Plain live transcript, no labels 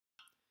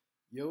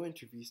Yo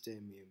entrevisté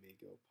a mi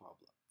amigo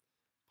Pablo.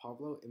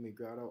 Pablo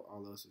emigró a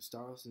los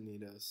Estados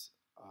Unidos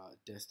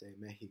desde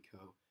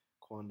México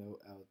cuando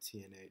él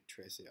tiene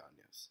 13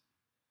 años.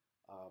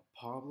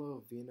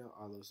 Pablo vino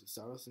a los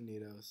Estados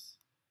Unidos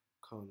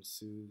con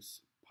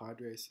sus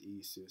padres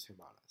y sus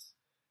hermanas.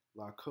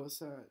 La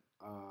cosa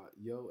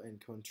yo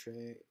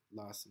encontré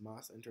las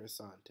más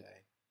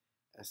interesante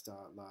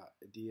hasta la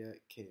idea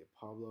que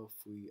Pablo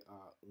fue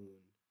a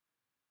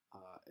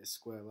una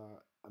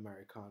escuela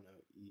americana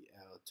y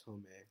él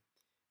tomé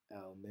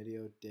el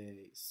medio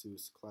de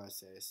sus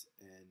clases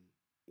en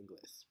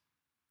inglés.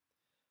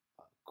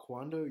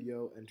 Cuando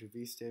yo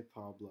entrevisté a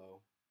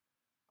Pablo,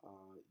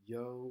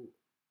 yo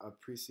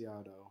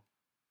apreciado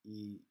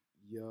y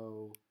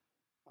yo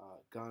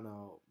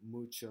gano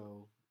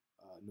mucho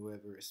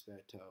nuevo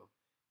respeto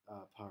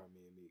para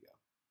mi amigo.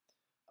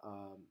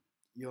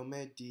 Yo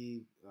me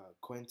di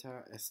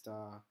cuenta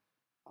está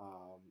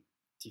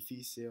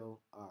difícil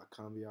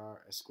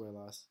cambiar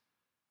escuelas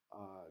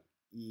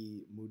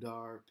y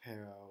mudar,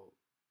 pero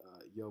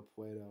yo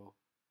puedo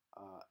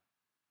uh,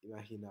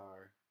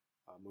 imaginar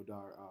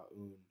mudar a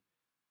un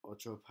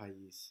otro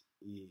país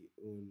y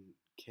un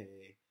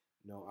que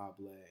no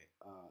hable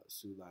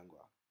su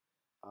lengua.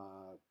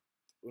 Uh,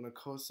 una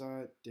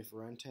cosa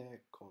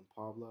diferente con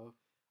Pablo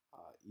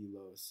y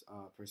las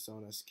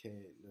personas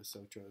que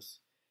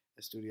nosotros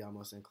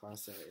estudiamos en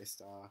clase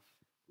está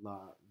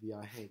la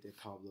viaje de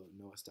Pablo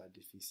no está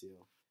difícil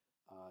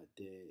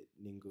de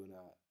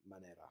ninguna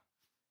manera.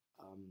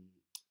 Um,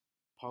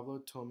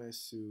 Pablo toma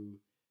su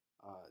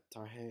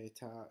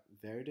tarjeta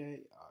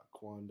verde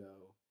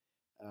cuando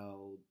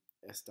él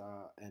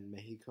está en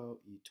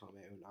México y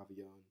toma un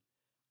avión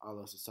a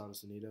los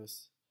Estados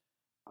Unidos.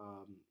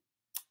 Um,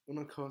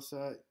 una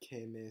cosa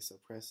que me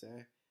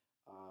sorprende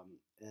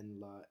en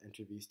la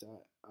entrevista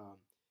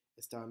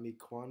está a mí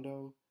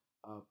cuando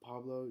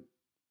Pablo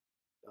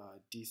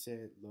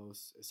dice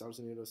los Estados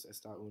Unidos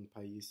está un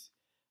país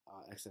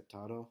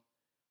aceptado.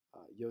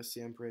 Yo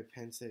siempre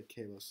pensé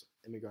que los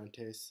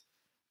inmigrantes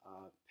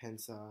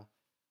piensan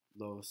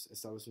los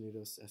Estados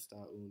Unidos está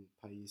un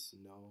país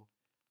no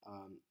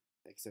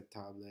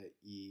aceptable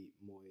y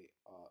muy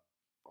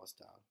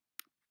hostil.